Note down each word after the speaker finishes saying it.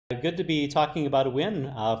Good to be talking about a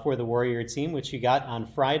win for the Warrior team, which you got on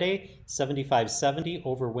Friday, 75-70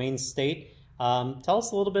 over Wayne State. Tell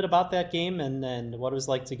us a little bit about that game and what it was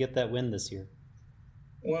like to get that win this year.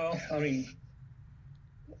 Well, I mean,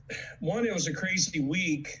 one, it was a crazy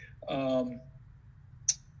week.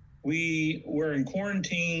 We were in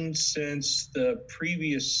quarantine since the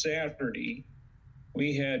previous Saturday.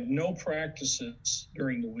 We had no practices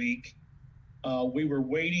during the week. We were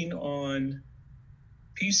waiting on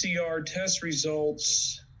PCR test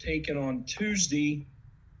results taken on Tuesday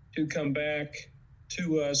to come back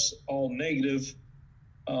to us all negative.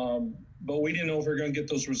 But we didn't know if we were going to get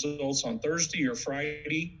those results on Thursday or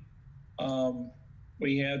Friday.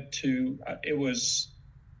 We had to, it was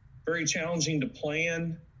very challenging to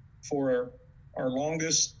plan for our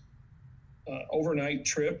longest overnight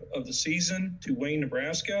trip of the season to Wayne,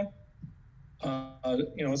 Nebraska.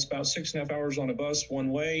 It's about 6.5 hours on a bus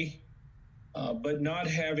one way, but not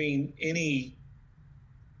having any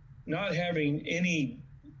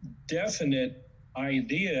definite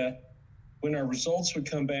idea when our results would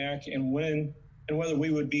come back and whether we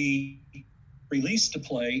would be released to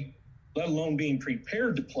play, let alone being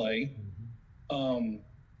prepared to play.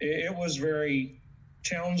 It was very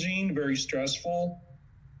challenging, very stressful.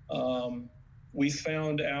 We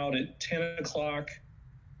found out at 10 o'clock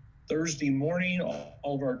Thursday morning,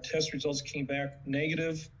 all of our test results came back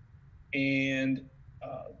negative, and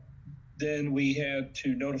then we had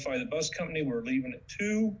to notify the bus company we're leaving at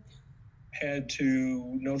 2, had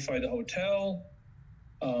to notify the hotel.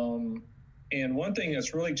 And one thing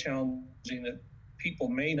that's really challenging that people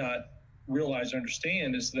may not realize or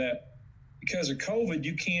understand is that because of COVID,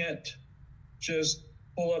 you can't just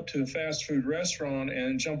pull up to a fast food restaurant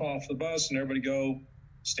and jump off the bus and everybody go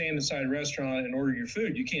stand inside a restaurant and order your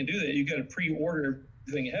food. You can't do that. You got to pre-order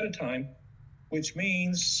everything ahead of time, which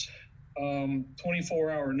means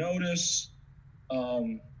 24-hour notice.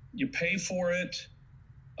 You pay for it.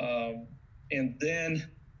 And then,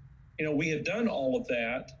 we had done all of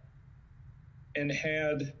that and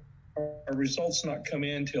had our results not come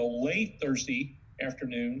in till late Thursday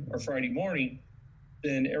afternoon or Friday morning,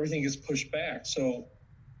 then everything gets pushed back. So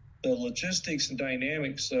the logistics and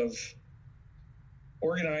dynamics of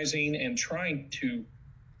organizing and trying to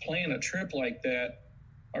plan a trip like that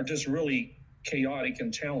are just really chaotic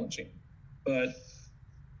and challenging. But,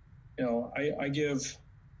 I give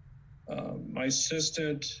my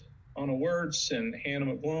assistant, Anna Wirtz, and Hannah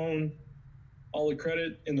McGlone all the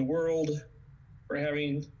credit in the world for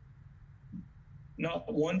having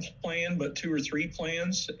not one plan, but 2 or 3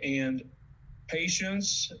 plans and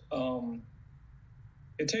patience.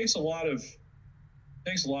 It takes a lot of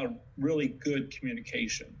really good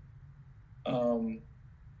communication. And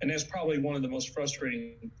that's probably one of the most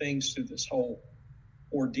frustrating things through this whole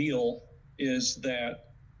ordeal is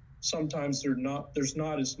that sometimes there's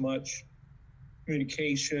not as much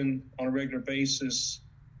communication on a regular basis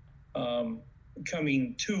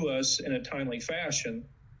coming to us in a timely fashion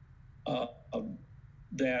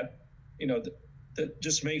that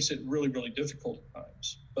just makes it really, really difficult at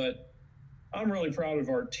times. But I'm really proud of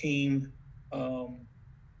our team.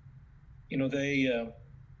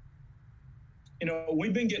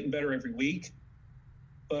 We've been getting better every week,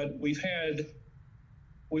 but we've had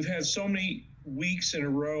so many weeks in a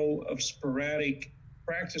row of sporadic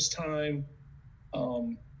practice time,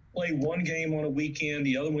 play one game on a weekend,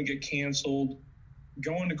 the other one get canceled,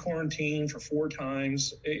 go into quarantine for 4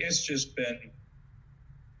 times. It's just been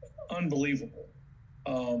unbelievable.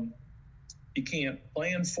 You can't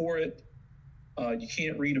plan for it. You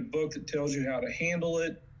can't read a book that tells you how to handle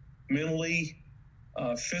it mentally.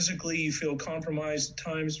 Physically, you feel compromised at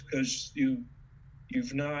times because you've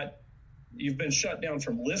been shut down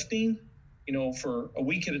from lifting, for a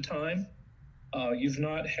week at a time. You've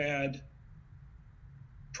not had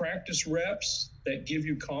practice reps that give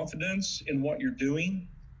you confidence in what you're doing.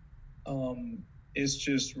 It's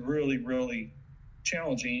just really, really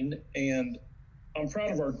challenging. And I'm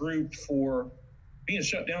proud of our group for being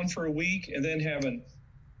shut down for a week and then having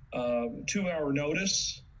 2-hour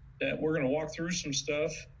notice that we're going to walk through some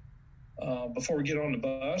stuff before we get on the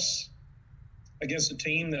bus against a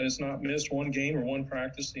team that has not missed one game or one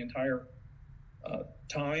practice the entire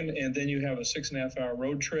time. And then you have a 6.5-hour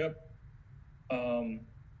road trip.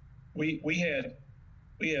 We had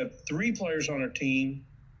 3 players on our team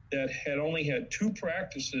that had only had 2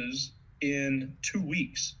 practices in 2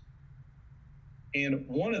 weeks. And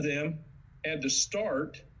one of them had to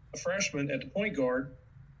start, a freshman at the point guard,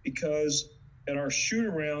 because at our shoot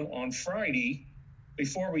around on Friday,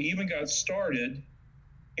 before we even got started,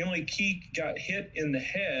 Emily Keek got hit in the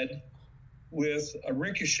head with a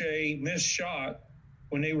ricochet missed shot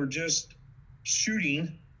when they were just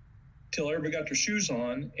shooting till everybody got their shoes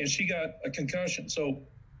on, and she got a concussion. So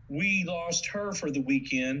we lost her for the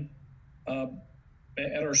weekend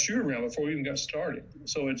at our shoot around before we even got started.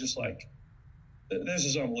 So it's just like, this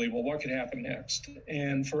is unbelievable. What could happen next?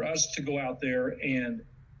 And for us to go out there and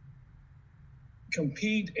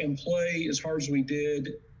compete and play as hard as we did,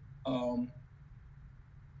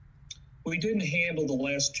 we didn't handle the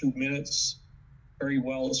last 2 minutes very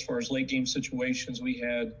well as far as late game situations. We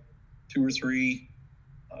had 2 or 3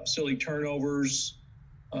 silly turnovers.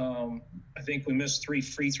 I think we missed 3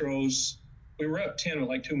 free throws. We were up 10 with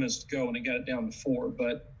like 2 minutes to go, and it got it down to 4.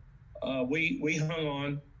 But we hung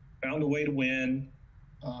on, found a way to win,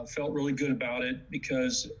 felt really good about it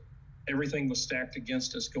because everything was stacked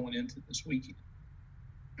against us going into this weekend.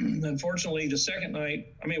 Unfortunately, the second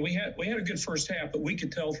night, I mean, we had a good first half, but we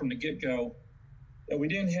could tell from the get-go that we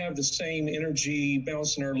didn't have the same energy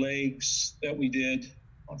bouncing our legs that we did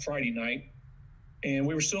on Friday night. And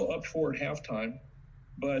we were still up 4 at halftime,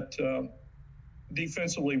 but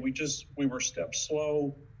defensively, we were steps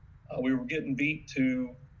slow. We were getting beat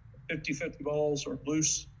to 50-50 balls or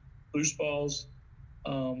loose balls.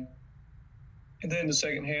 And then the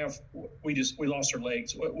second half, we lost our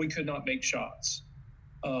legs. We could not make shots.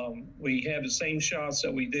 We had the same shots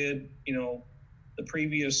that we did, the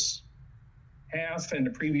previous half and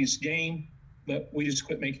the previous game, but we just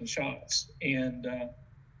quit making shots. And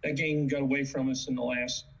that game got away from us in the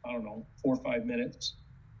last, 4 or 5 minutes.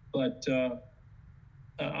 But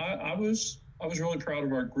I was really proud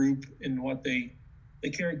of our group and what the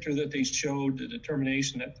character that they showed, the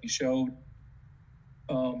determination that they showed.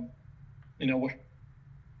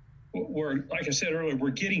 We're like I said earlier,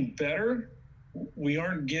 we're getting better. We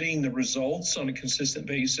aren't getting the results on a consistent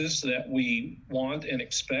basis that we want and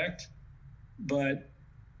expect. But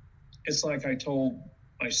it's like I told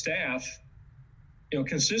my staff,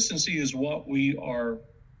 consistency is what we are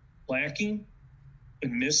lacking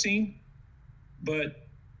and missing. But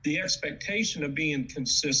the expectation of being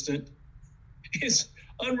consistent is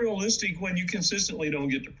unrealistic when you consistently don't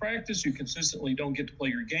get to practice, you consistently don't get to play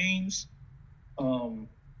your games.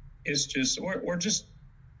 It's just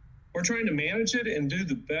we're trying to manage it and do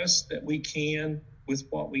the best that we can with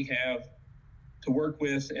what we have to work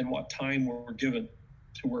with and what time we're given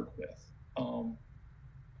to work with.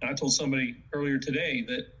 I told somebody earlier today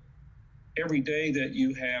that every day that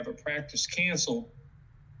you have a practice canceled,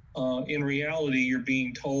 in reality, you're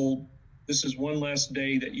being told this is one less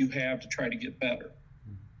day that you have to try to get better.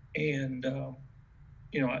 And,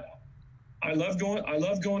 I love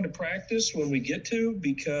going to practice when we get to,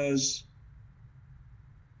 because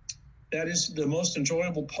that is the most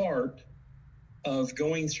enjoyable part of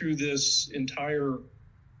going through this entire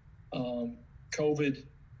COVID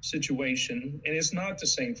situation. And it's not the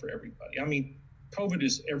same for everybody. I mean, COVID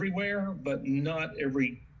is everywhere, but not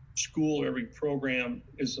every school, every program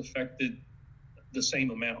is affected the same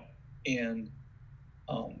amount. And,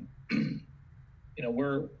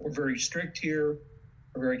 we're very strict here.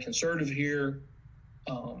 We're very conservative here.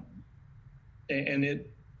 And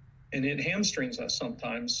it hamstrings us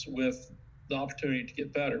sometimes with the opportunity to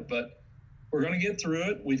get better, but we're going to get through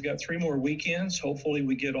it. We've got 3 more weekends. Hopefully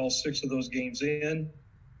we get all 6 of those games in.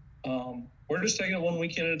 We're just taking it one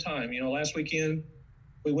weekend at a time. Last weekend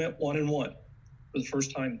we went 1-1 for the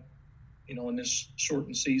first time, in this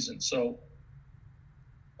shortened season. So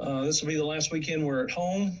this will be the last weekend we're at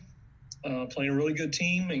home, playing a really good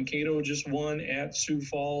team. Mankato just won at Sioux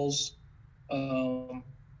Falls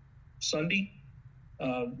Sunday.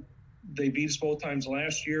 They beat us both times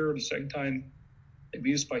last year. The second time they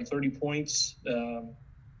beat us by 30 points.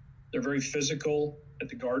 They're very physical at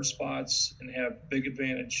the guard spots and have big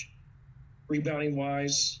advantage rebounding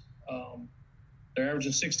wise. They're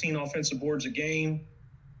averaging 16 offensive boards a game.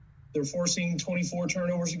 They're forcing 24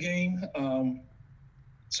 turnovers a game.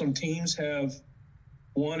 Some teams have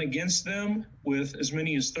won against them with as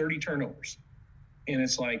many as 30 turnovers. And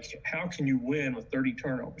it's like, how can you win with 30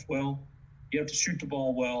 turnovers? Well, you have to shoot the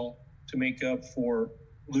ball well to make up for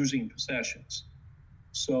losing possessions.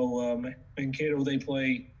 So Mankato, they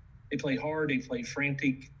play hard, they play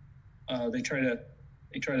frantic. They try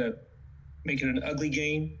to make it an ugly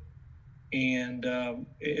game, and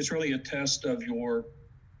it's really a test of your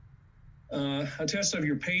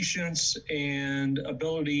patience and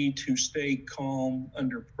ability to stay calm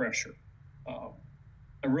under pressure.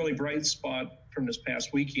 A really bright spot from this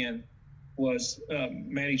past weekend was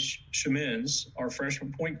Maddie Shemens, our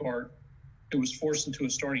freshman point guard, who was forced into a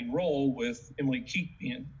starting role with Emily Keek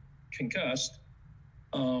being concussed.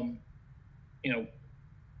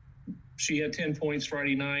 She had 10 points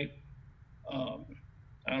Friday night.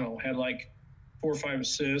 Had like 4 or 5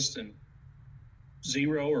 assists and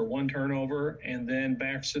 0 or 1 turnover, and then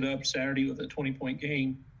backs it up Saturday with a 20-point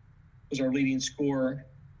game. Was our leading scorer.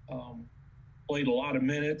 Played a lot of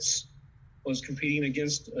minutes. Was competing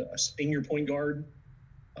against a senior point guard.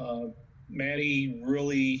 Maddie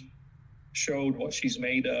really showed what she's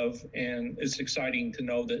made of, and it's exciting to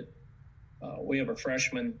know that we have a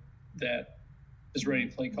freshman that is ready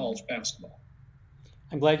to play college basketball.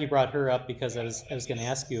 I'm glad you brought her up because I was going to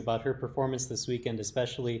ask you about her performance this weekend,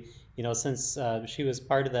 especially since she was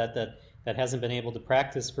part of that hasn't been able to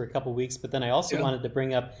practice for a couple weeks. But then I also wanted to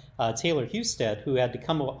bring up Taylor Husted, who had to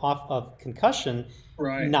come off of concussion,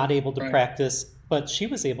 not able to practice, but she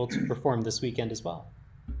was able to perform this weekend as well.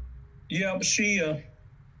 Yeah, but she,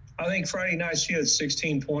 I think Friday night she had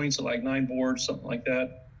 16 points and like 9 boards, something like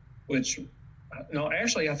that. Which, no,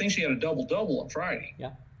 actually I think she had a double-double on Friday.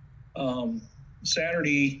 Yeah.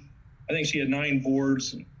 Saturday, I think she had 9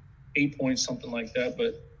 boards and 8 points, something like that.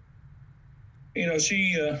 But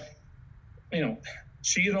she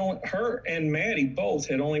her and Maddie both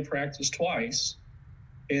had only practiced twice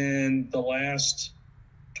in the last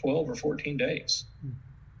 12 or 14 days,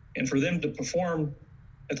 and for them to perform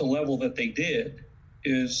at the level that they did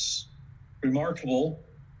is remarkable.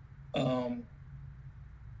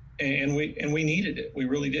 And we needed it. We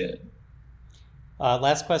really did.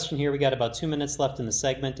 Last question here. We got about 2 minutes left in the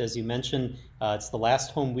segment. As you mentioned, it's the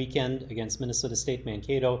last home weekend against Minnesota State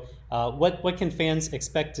Mankato. What can fans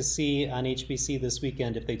expect to see on HBC this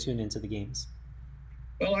weekend if they tune into the games?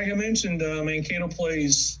 Well, like I mentioned, Mankato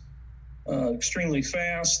plays extremely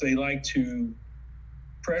fast. They like to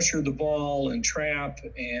pressure the ball and trap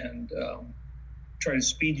and try to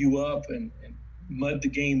speed you up and mud the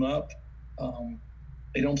game up.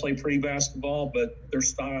 They don't play pretty basketball, but their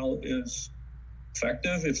style is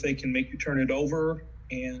effective if they can make you turn it over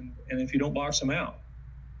and if you don't box them out.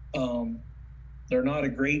 They're not a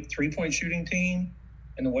great three-point shooting team,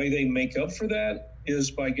 and the way they make up for that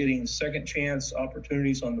is by getting second chance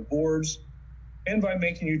opportunities on the boards and by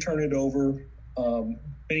making you turn it over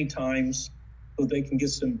many times so they can get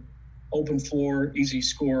some open floor, easy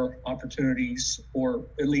score opportunities or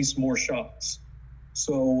at least more shots.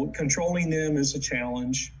 So controlling them is a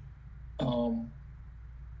challenge.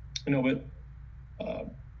 But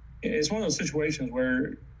it's one of those situations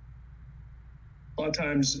where a lot of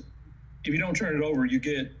times if you don't turn it over, you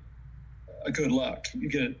get a good luck. You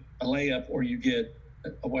get a layup or you get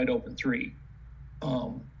a wide open three.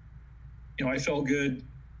 I felt good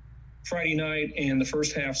Friday night and the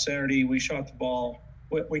first half Saturday. We shot the ball.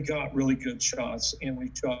 We got really good shots, and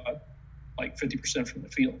we shot like 50% from the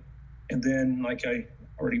field. And then, like I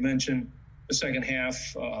already mentioned, the second half,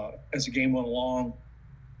 as the game went along,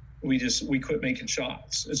 we quit making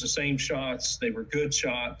shots. It's the same shots. They were good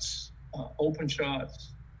shots, open shots,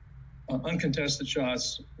 uncontested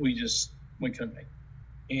shots. We couldn't make.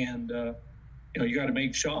 And you got to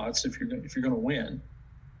make shots if you're going to win.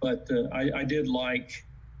 But I did like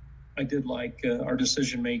our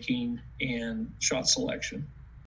decision making and shot selection.